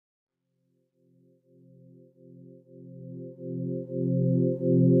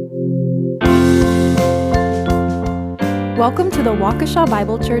Welcome to the Waukesha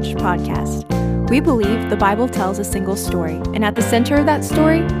Bible Church podcast. We believe the Bible tells a single story, and at the center of that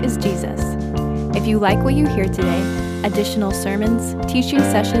story is Jesus. If you like what you hear today, additional sermons, teaching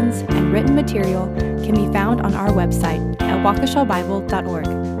sessions, and written material can be found on our website at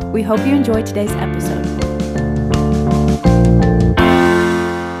waukeshabible.org. We hope you enjoy today's episode.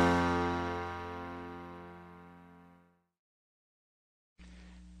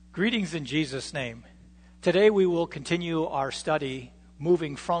 Greetings in Jesus' name. Today we will continue our study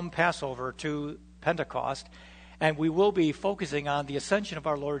moving from Passover to Pentecost, and we will be focusing on the ascension of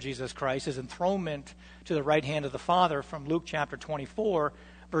our Lord Jesus Christ, his enthronement to the right hand of the Father from Luke chapter 24,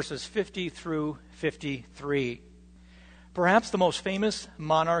 verses 50 through 53. Perhaps the most famous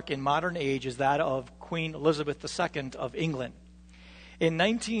monarch in modern age is that of Queen Elizabeth II of England. In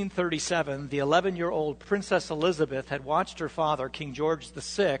 1937, the 11-year-old Princess Elizabeth had watched her father, King George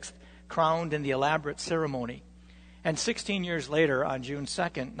VI, crowned in the elaborate ceremony. And 16 years later, on June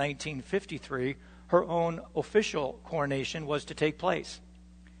 2nd, 1953, her own official coronation was to take place.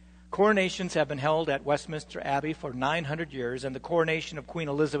 Coronations have been held at Westminster Abbey for 900 years, and the coronation of Queen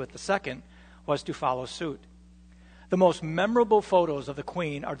Elizabeth II was to follow suit. The most memorable photos of the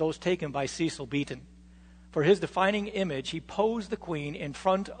Queen are those taken by Cecil Beaton. For his defining image, he posed the Queen in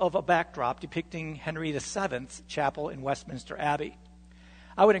front of a backdrop depicting Henry VII's chapel in Westminster Abbey.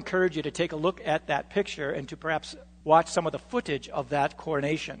 I would encourage you to take a look at that picture and to perhaps watch some of the footage of that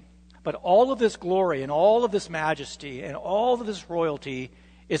coronation. But all of this glory and all of this majesty and all of this royalty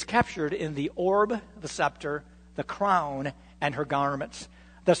is captured in the orb, the scepter, the crown, and her garments.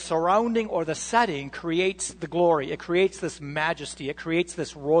 The surrounding or the setting creates the glory. It creates this majesty. It creates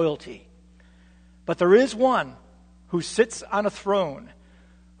this royalty. But there is one who sits on a throne,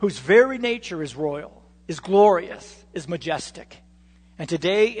 whose very nature is royal, is glorious, is majestic. And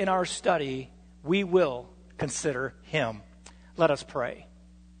today in our study, we will consider him. Let us pray.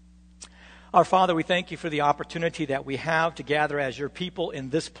 Our Father, we thank you for the opportunity that we have to gather as your people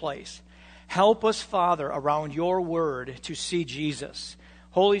in this place. Help us, Father, around your word to see Jesus.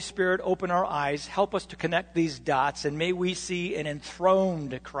 Holy Spirit, open our eyes. Help us to connect these dots, and may we see an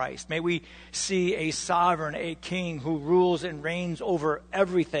enthroned Christ. May we see a sovereign, a king who rules and reigns over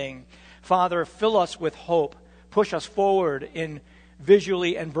everything. Father, fill us with hope. Push us forward in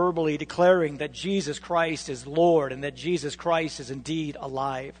visually and verbally declaring that Jesus Christ is Lord and that Jesus Christ is indeed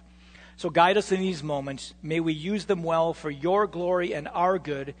alive. So guide us in these moments. May we use them well for your glory and our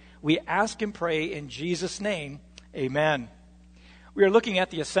good. We ask and pray in Jesus' name. Amen. We are looking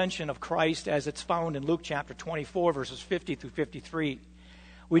at the ascension of Christ as it's found in Luke chapter 24, verses 50 through 53.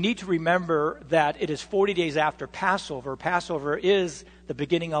 We need to remember that it is 40 days after Passover. Passover is the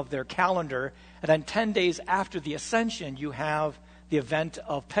beginning of their calendar. And then 10 days after the ascension, you have the event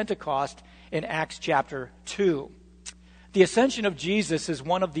of Pentecost in Acts chapter 2. The ascension of Jesus is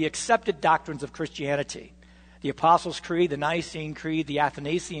one of the accepted doctrines of Christianity. The Apostles' Creed, the Nicene Creed, the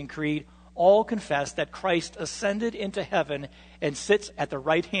Athanasian Creed all confess that Christ ascended into heaven and sits at the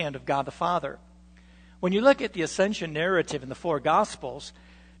right hand of God the Father. When you look at the ascension narrative in the four Gospels,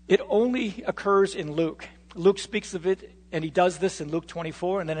 it only occurs in Luke. Luke speaks of it, and he does this in Luke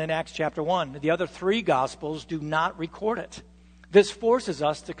 24 and then in Acts chapter 1. The other three Gospels do not record it. This forces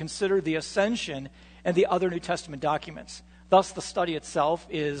us to consider the ascension and the other New Testament documents. Thus, the study itself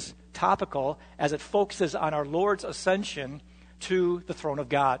is topical as it focuses on our Lord's ascension to the throne of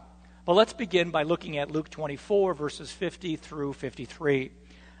God. But let's begin by looking at Luke 24, verses 50 through 53.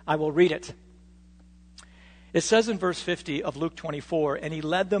 I will read it. It says in verse 50 of Luke 24, "And he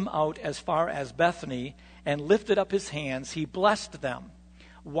led them out as far as Bethany, and lifted up his hands. He blessed them.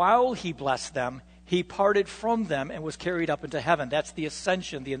 While he blessed them, he parted from them and was carried up into heaven." That's the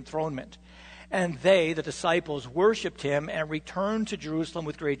ascension, the enthronement. "And they, the disciples, worshipped him and returned to Jerusalem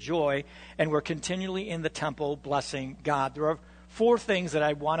with great joy and were continually in the temple blessing God." There are four things that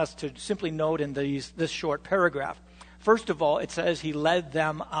I want us to simply note in this short paragraph. First of all, it says he led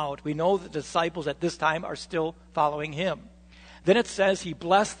them out. We know that the disciples at this time are still following him. Then it says he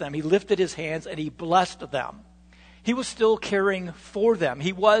blessed them. He lifted his hands and he blessed them. He was still caring for them.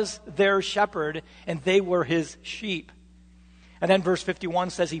 He was their shepherd, and they were his sheep. And then verse 51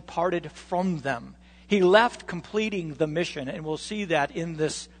 says he parted from them. He left completing the mission, and we'll see that in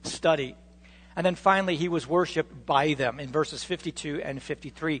this study. And then finally, he was worshipped by them in verses 52 and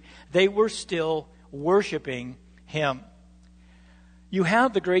 53. They were still worshiping him. You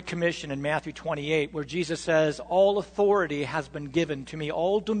have the Great Commission in Matthew 28, where Jesus says, "All authority has been given to me.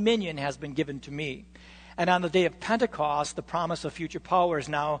 All dominion has been given to me." And on the day of Pentecost, the promise of future power is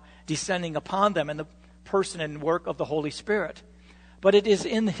now descending upon them in the person and work of the Holy Spirit. But it is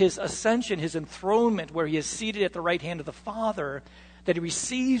in his ascension, his enthronement, where he is seated at the right hand of the Father, that he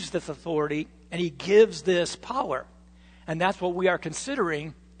receives this authority and he gives this power. And that's what we are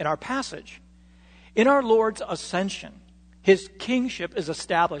considering in our passage. In our Lord's ascension, his kingship is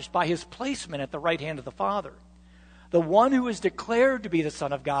established by his placement at the right hand of the Father. The one who is declared to be the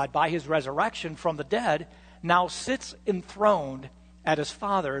Son of God by his resurrection from the dead now sits enthroned at his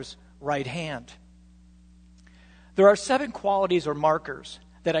Father's right hand. There are 7 qualities or markers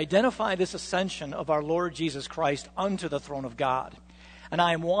that identify this ascension of our Lord Jesus Christ unto the throne of God. And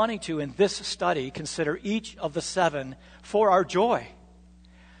I am wanting to, in this study, consider each of the 7 for our joy.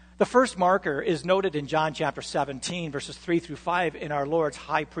 The first marker is noted in John chapter 17, verses 3 through 5 in our Lord's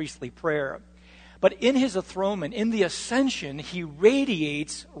high priestly prayer. But in his enthronement, in the ascension, he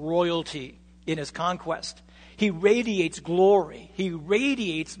radiates royalty in his conquest. He radiates glory. He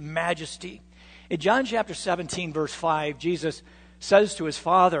radiates majesty. In John chapter 17, verse 5, Jesus says to his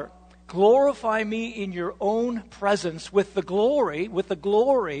Father, "Glorify me in your own presence with the glory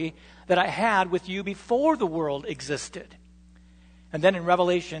that I had with you before the world existed." And then in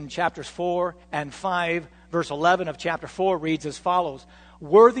Revelation chapters 4 and 5, verse 11 of chapter 4 reads as follows,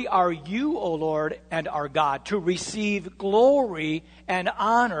 "Worthy are you, O Lord and our God, to receive glory and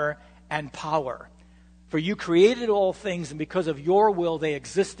honor and power. For you created all things, and because of your will they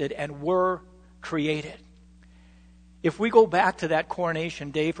existed and were created." If we go back to that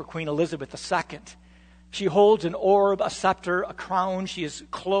coronation day for Queen Elizabeth II, she holds an orb, a scepter, a crown. She is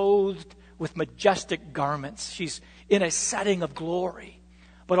clothed with majestic garments. She's in a setting of glory.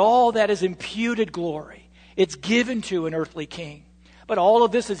 But all that is imputed glory. It's given to an earthly king. But all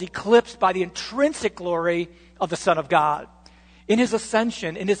of this is eclipsed by the intrinsic glory of the Son of God. In his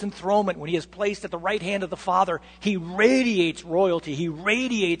ascension, in his enthronement, when he is placed at the right hand of the Father, he radiates royalty. He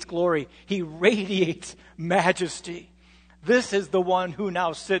radiates glory. He radiates majesty. This is the one who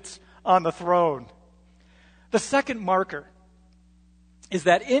now sits on the throne. The second marker is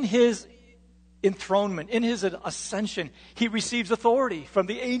that in his enthronement, in his ascension, he receives authority from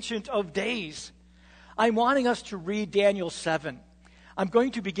the Ancient of Days. I'm wanting us to read Daniel 7. I'm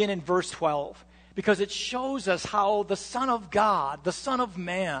going to begin in verse 12 because it shows us how the Son of God, the Son of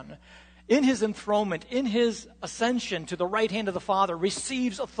Man, in his enthronement, in his ascension to the right hand of the Father,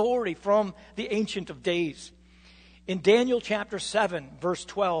 receives authority from the Ancient of Days. In Daniel chapter 7, verse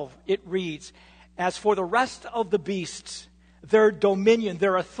 12, it reads, "As for the rest of the beasts, their dominion,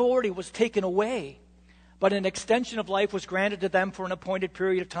 their authority was taken away, but an extension of life was granted to them for an appointed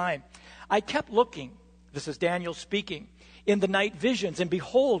period of time. I kept looking," this is Daniel speaking, "in the night visions, and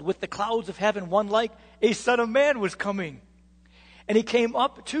behold, with the clouds of heaven, one like a Son of Man was coming. And he came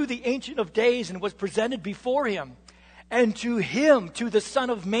up to the Ancient of Days and was presented before him. And to him, to the Son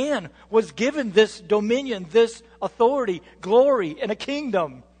of Man, was given this dominion, this authority, glory, and a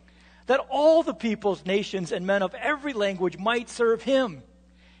kingdom, that all the peoples, nations, and men of every language might serve him.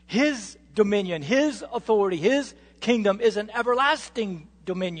 His dominion, his authority, his kingdom is an everlasting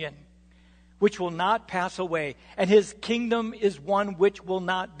dominion, which will not pass away, and his kingdom is one which will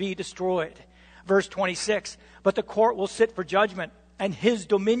not be destroyed." Verse 26, "But the court will sit for judgment, and his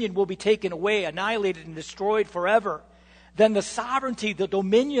dominion will be taken away, annihilated, and destroyed forever. Then the sovereignty, the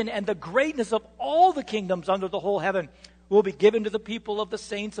dominion, and the greatness of all the kingdoms under the whole heaven will be given to the people of the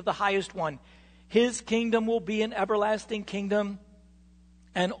saints of the highest one. His kingdom will be an everlasting kingdom,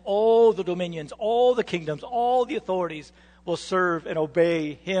 and all the dominions, all the kingdoms, all the authorities will serve and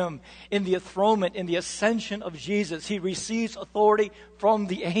obey him." In the enthronement, in the ascension of Jesus, he receives authority from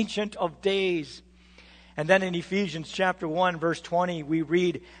the Ancient of Days. And then in Ephesians chapter 1, verse 20, we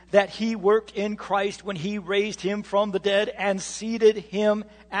read that he worked in Christ when he raised him from the dead and seated him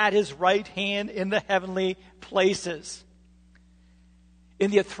at his right hand in the heavenly places.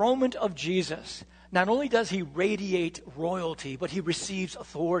 In the enthronement of Jesus, not only does he radiate royalty, but he receives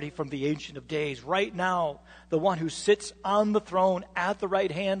authority from the Ancient of Days. Right now, the one who sits on the throne at the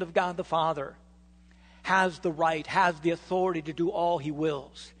right hand of God the Father has the right, has the authority to do all he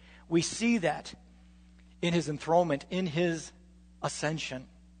wills. We see that in his enthronement, in his ascension.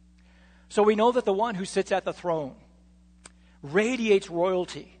 So we know that the one who sits at the throne radiates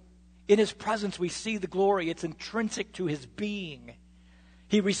royalty. In his presence we see the glory. It's intrinsic to his being.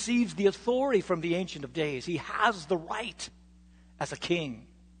 He receives the authority from the Ancient of Days. He has the right as a king.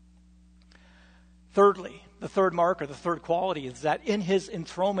 Thirdly, the third marker, the third quality is that in his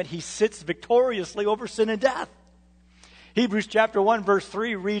enthronement he sits victoriously over sin and death. Hebrews chapter 1 verse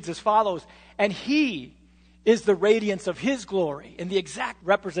 3 reads as follows, "And he is the radiance of his glory and the exact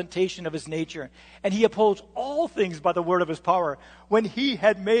representation of his nature. And he upholds all things by the word of his power. When he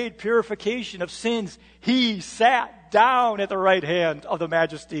had made purification of sins, he sat down at the right hand of the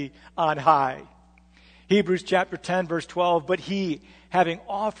majesty on high. Hebrews chapter 10, verse 12, but he, having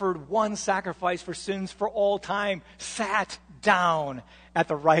offered one sacrifice for sins for all time, sat down at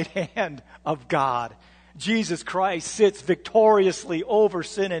the right hand of God. Jesus Christ sits victoriously over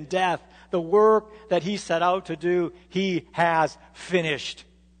sin and death. The work that he set out to do, he has finished.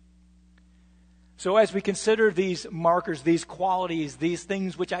 So as we consider these markers, these qualities, these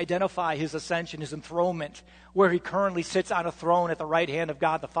things which identify his ascension, his enthronement, where he currently sits on a throne at the right hand of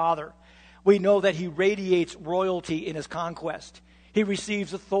God the Father, we know that he radiates royalty in his conquest. He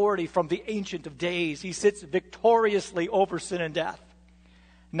receives authority from the Ancient of Days. He sits victoriously over sin and death.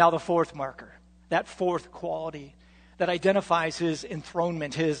 Now the fourth marker, that fourth quality that identifies his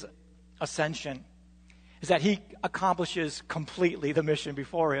enthronement, his ascension, is that he accomplishes completely the mission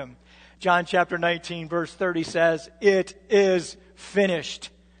before him. John chapter 19, verse 30 says, "It is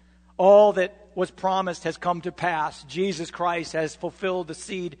finished." All that was promised has come to pass. Jesus Christ has fulfilled the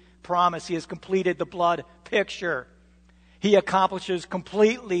seed promise. He has completed the blood picture. He accomplishes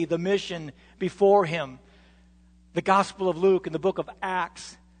completely the mission before him. The Gospel of Luke and the book of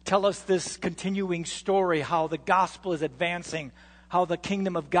Acts tell us this continuing story, how the gospel is advancing, how the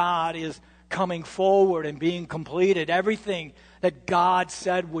kingdom of God is coming forward and being completed. Everything that God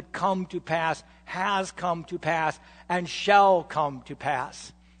said would come to pass has come to pass and shall come to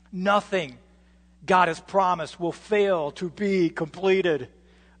pass. Nothing God has promised will fail to be completed.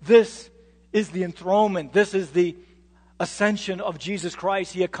 This is the enthronement. This is the ascension of Jesus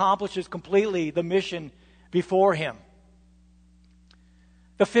Christ. He accomplishes completely the mission before him.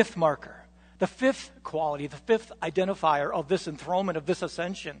 The fifth marker, the fifth quality, the fifth identifier of this enthronement, of this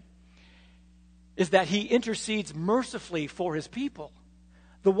ascension, is that he intercedes mercifully for his people.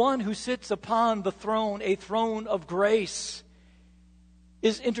 The one who sits upon the throne, a throne of grace,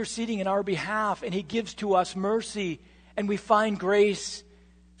 is interceding in our behalf, and he gives to us mercy, and we find grace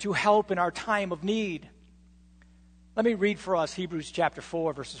to help in our time of need. Let me read for us Hebrews chapter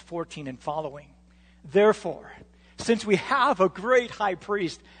 4, verses 14 and following. Therefore, since we have a great high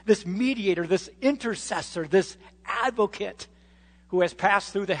priest, this mediator, this intercessor, this advocate who has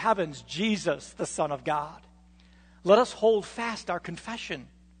passed through the heavens, Jesus, the Son of God, let us hold fast our confession.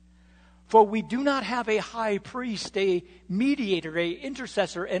 For we do not have a high priest, a mediator, a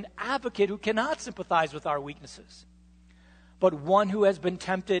intercessor, an advocate who cannot sympathize with our weaknesses, but one who has been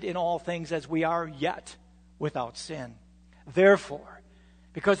tempted in all things as we are, yet without sin. Therefore,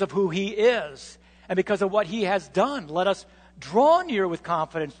 because of who he is and because of what he has done, let us draw near with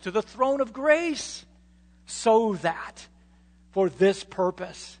confidence to the throne of grace, so that for this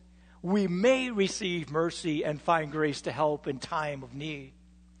purpose we may receive mercy and find grace to help in time of need.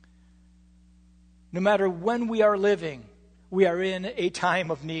 No matter when we are living, we are in a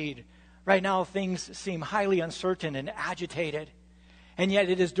time of need. Right now, things seem highly uncertain and agitated. And yet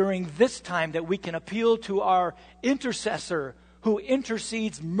it is during this time that we can appeal to our intercessor who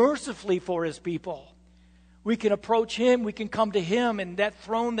intercedes mercifully for his people. We can approach him, we can come to him, and that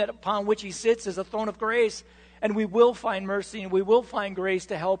throne that upon which he sits is a throne of grace, and we will find mercy and we will find grace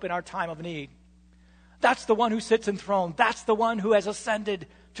to help in our time of need. That's the one who sits enthroned. That's the one who has ascended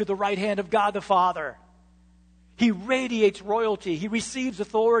to the right hand of God the Father. He radiates royalty. He receives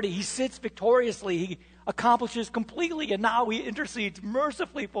authority. He sits victoriously. He accomplishes completely, and now he intercedes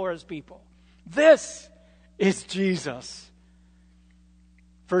mercifully for his people. This is Jesus.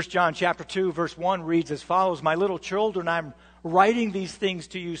 1 John chapter 2, verse 1 reads as follows, "My little children, I'm writing these things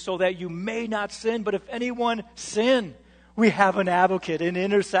to you so that you may not sin. But if anyone sin, we have an advocate, an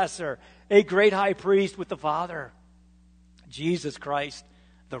intercessor, a great high priest with the Father, Jesus Christ,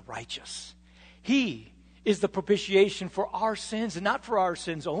 the righteous. He is the propitiation for our sins, and not for our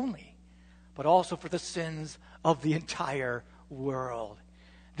sins only, but also for the sins of the entire world."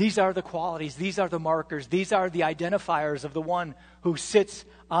 These are the qualities, these are the markers, these are the identifiers of the one who sits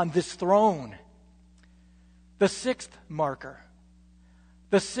on this throne. The sixth marker,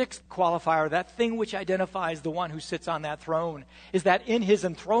 the sixth qualifier, that thing which identifies the one who sits on that throne, is that in his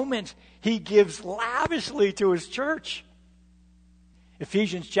enthronement, he gives lavishly to his church.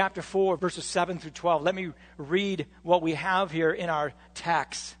 Ephesians chapter 4, verses 7 through 12. Let me read what we have here in our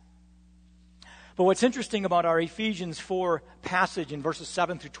text. But what's interesting about our Ephesians 4 passage in verses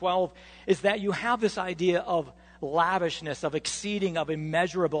 7 through 12 is that you have this idea of lavishness, of exceeding, of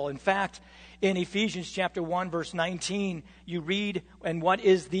immeasurable. In fact, in Ephesians chapter 1, verse 19, you read, and what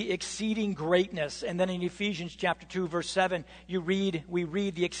is the exceeding greatness? And then in Ephesians chapter 2, verse 7, we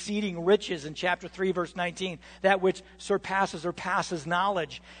read the exceeding riches in chapter 3, verse 19, that which surpasses or passes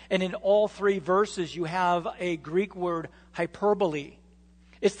knowledge. And in all three verses, you have a Greek word, hyperbole.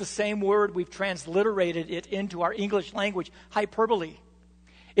 It's the same word, we've transliterated it into our English language, hyperbole.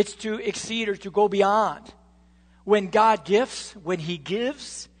 It's to exceed or to go beyond. When God gifts, when He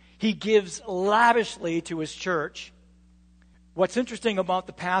gives lavishly to His church. What's interesting about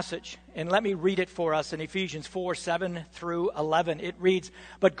the passage, and let me read it for us in Ephesians 4, 7 through 11. It reads,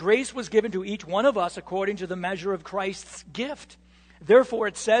 "But grace was given to each one of us according to the measure of Christ's gift. Therefore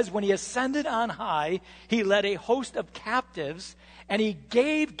it says, when He ascended on high, He led a host of captives, and He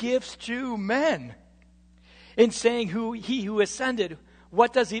gave gifts to men. In saying He who ascended,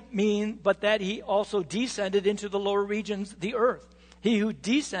 what does it mean but that He also descended into the lower regions, the earth? He who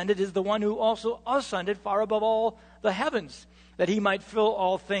descended is the one who also ascended far above all the heavens, that He might fill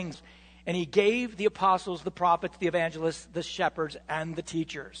all things. And He gave the apostles, the prophets, the evangelists, the shepherds, and the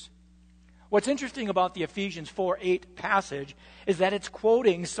teachers." What's interesting about the Ephesians 4:8 passage is that it's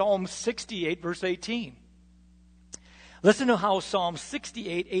quoting Psalm 68, verse 18. Listen to how Psalm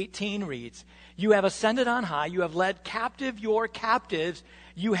 68:18 reads. "You have ascended on high, you have led captive your captives,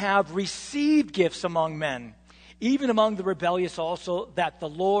 you have received gifts among men, even among the rebellious also, that the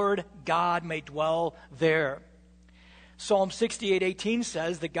Lord God may dwell there." Psalm 68:18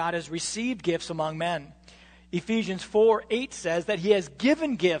 says that God has received gifts among men. Ephesians 4:8 says that He has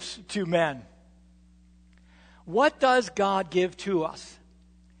given gifts to men. What does God give to us?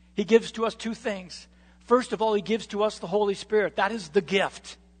 He gives to us two things. First of all, He gives to us the Holy Spirit. That is the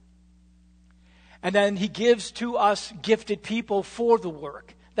gift. And then He gives to us gifted people for the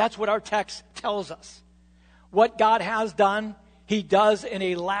work. That's what our text tells us. What God has done, He does in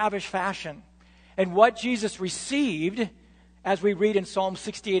a lavish fashion. And what Jesus received, as we read in Psalm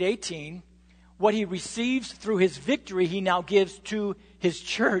 68:18, what He receives through His victory, He now gives to His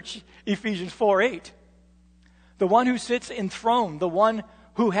church, Ephesians 4:8. The one who sits enthroned, the one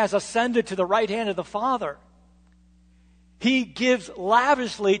who has ascended to the right hand of the Father, He gives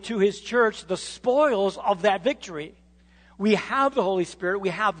lavishly to His church the spoils of that victory. We have the Holy Spirit. We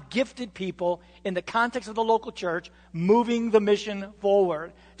have gifted people in the context of the local church moving the mission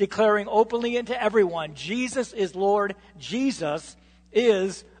forward, declaring openly into everyone, Jesus is Lord, Jesus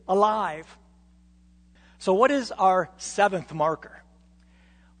is alive. So what is our seventh marker?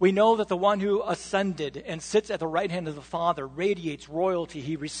 We know that the one who ascended and sits at the right hand of the Father radiates royalty.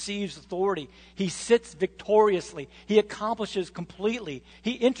 He receives authority. He sits victoriously. He accomplishes completely.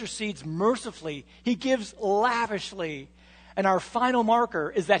 He intercedes mercifully. He gives lavishly. And our final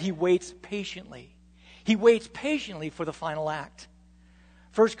marker is that He waits patiently. He waits patiently for the final act.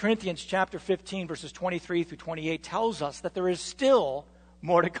 1 Corinthians chapter 15, verses 23 through 28 tells us that there is still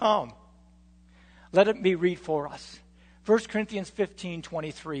more to come. Let it be read for us. 1 Corinthians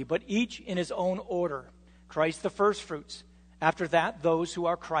 15:23, "But each in his own order, Christ the firstfruits, after that those who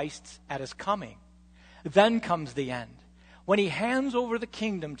are Christ's at His coming. Then comes the end, when He hands over the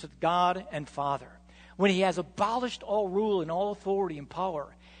kingdom to God and Father. When He has abolished all rule and all authority and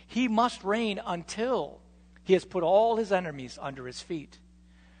power, He must reign until He has put all His enemies under His feet.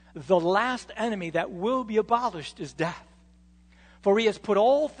 The last enemy that will be abolished is death. For He has put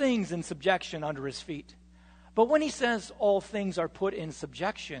all things in subjection under His feet." But when He says all things are put in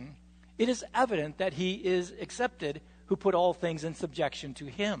subjection, it is evident that He is accepted who put all things in subjection to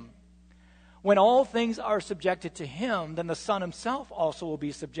Him. When all things are subjected to Him, then the Son Himself also will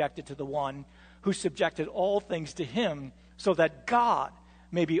be subjected to the one who subjected all things to Him, so that God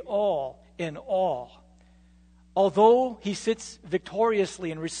may be all in all. Although He sits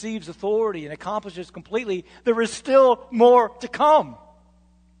victoriously and receives authority and accomplishes completely, there is still more to come.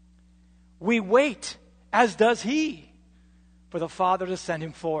 We wait, as does He, for the Father to send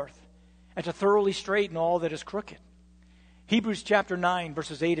Him forth and to thoroughly straighten all that is crooked. Hebrews chapter 9,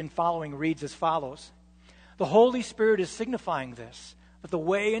 verses 8 and following reads as follows. "The Holy Spirit is signifying this, that the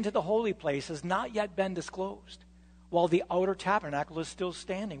way into the holy place has not yet been disclosed, while the outer tabernacle is still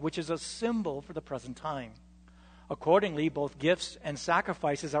standing, which is a symbol for the present time. Accordingly, both gifts and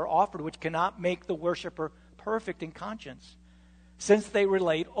sacrifices are offered, which cannot make the worshiper perfect in conscience, since they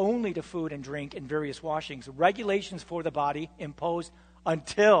relate only to food and drink and various washings, regulations for the body imposed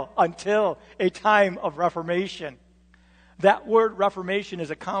until a time of reformation." That word reformation is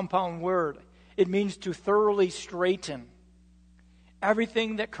a compound word. It means to thoroughly straighten.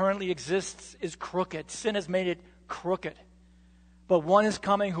 Everything that currently exists is crooked. Sin has made it crooked. but one is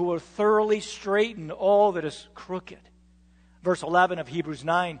coming who will thoroughly straighten all that is crooked. Verse 11 of Hebrews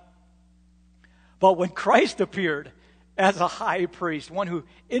 9. But when Christ appeared as a high priest, one who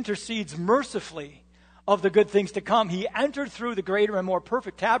intercedes mercifully of the good things to come, he entered through the greater and more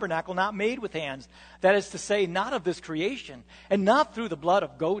perfect tabernacle, not made with hands, that is to say, not of this creation, and not through the blood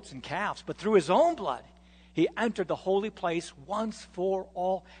of goats and calves, but through his own blood. He entered the holy place once for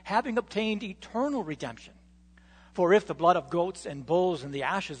all, having obtained eternal redemption. For if the blood of goats and bulls and the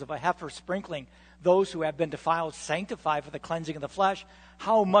ashes of a heifer sprinkling those who have been defiled sanctify for the cleansing of the flesh,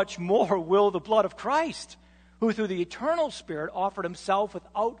 how much more will the blood of Christ, who through the eternal Spirit offered himself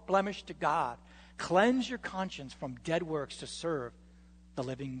without blemish to God, cleanse your conscience from dead works to serve the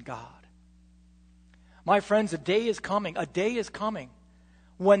living God. My friends, a day is coming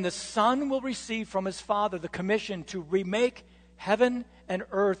when the Son will receive from his Father the commission to remake heaven and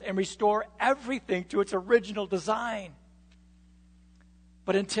earth and restore everything to its original design.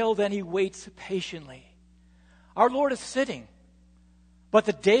 But until then, he waits patiently. Our Lord is sitting, but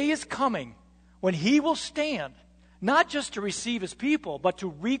the day is coming when he will stand, not just to receive his people, but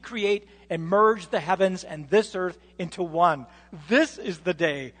to recreate and merge the heavens and this earth into one. This is the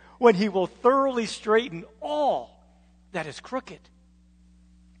day when he will thoroughly straighten all that is crooked.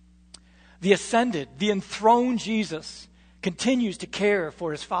 The ascended, the enthroned Jesus continues to care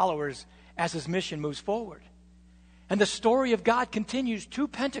for his followers as his mission moves forward. And the story of God continues to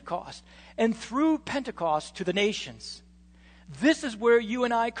Pentecost and through Pentecost to the nations. This is where you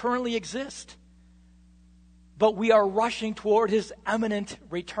and I currently exist. But we are rushing toward his imminent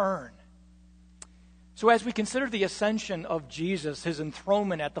return. So as we consider the ascension of Jesus, his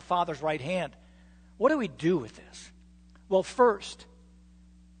enthronement at the Father's right hand, what do we do with this? Well, first,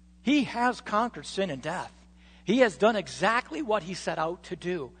 he has conquered sin and death. He has done exactly what he set out to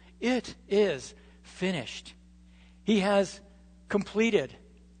do. It is finished. He has completed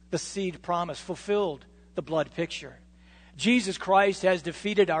the seed promise, fulfilled the blood picture. Jesus Christ has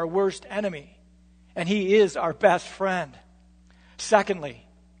defeated our worst enemy, and he is our best friend. Secondly,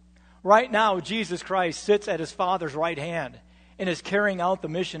 right now, Jesus Christ sits at his Father's right hand and is carrying out the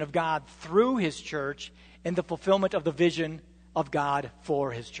mission of God through his church in the fulfillment of the vision of God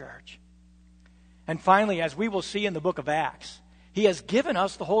for his church. And finally, as we will see in the book of Acts, he has given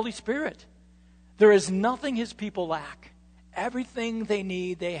us the Holy Spirit. There is nothing his people lack. Everything they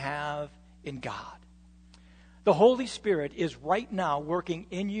need, they have in God. The Holy Spirit is right now working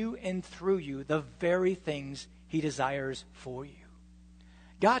in you and through you the very things he desires for you.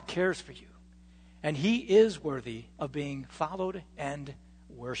 God cares for you, and he is worthy of being followed and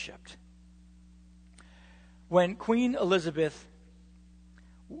worshiped. When Queen Elizabeth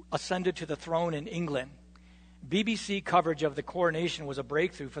ascended to the throne in England, BBC coverage of the coronation was a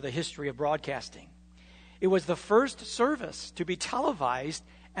breakthrough for the history of broadcasting. It was the first service to be televised,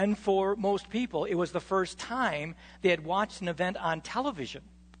 and for most people, it was the first time they had watched an event on television.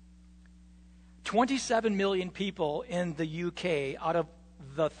 27 million people in the UK out of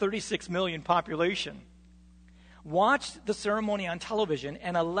the 36 million population watched the ceremony on television,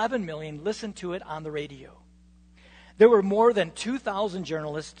 and 11 million listened to it on the radio. There were more than 2,000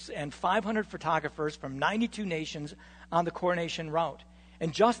 journalists and 500 photographers from 92 nations on the coronation route,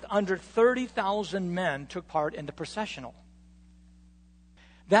 and just under 30,000 men took part in the processional.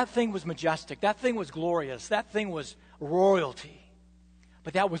 That thing was majestic. That thing was glorious. That thing was royalty.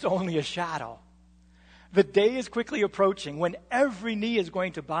 But that was only a shadow. The day is quickly approaching when every knee is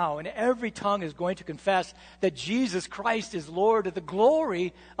going to bow and every tongue is going to confess that Jesus Christ is Lord to the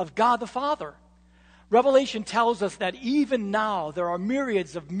glory of God the Father. Revelation tells us that even now there are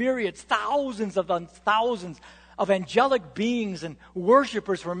myriads, thousands of angelic beings and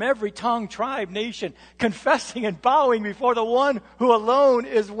worshipers from every tongue, tribe, nation, confessing and bowing before the one who alone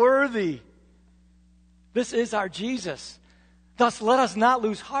is worthy. This is our Jesus. Thus, let us not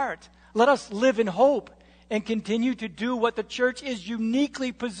lose heart. Let us live in hope and continue to do what the church is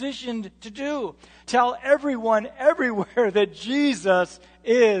uniquely positioned to do. Tell everyone everywhere that Jesus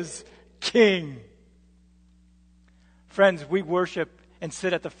is King. Friends, we worship and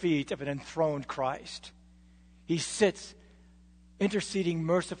sit at the feet of an enthroned Christ. He sits interceding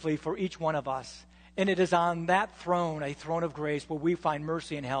mercifully for each one of us. And it is on that throne, a throne of grace, where we find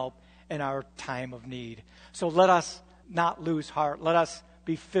mercy and help in our time of need. So let us not lose heart. Let us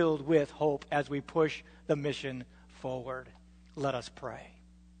be filled with hope as we push the mission forward. Let us pray.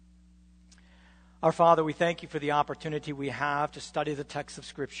 Our Father, we thank you for the opportunity we have to study the text of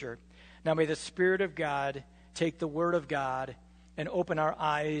Scripture. Now may the Spirit of God take the Word of God and open our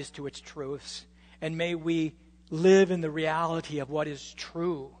eyes to its truths. And may we live in the reality of what is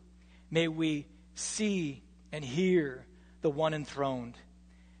true. May we see and hear the one enthroned.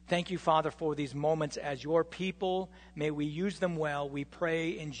 Thank you, Father, for these moments as your people. May we use them well. We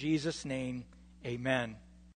pray in Jesus' name. Amen.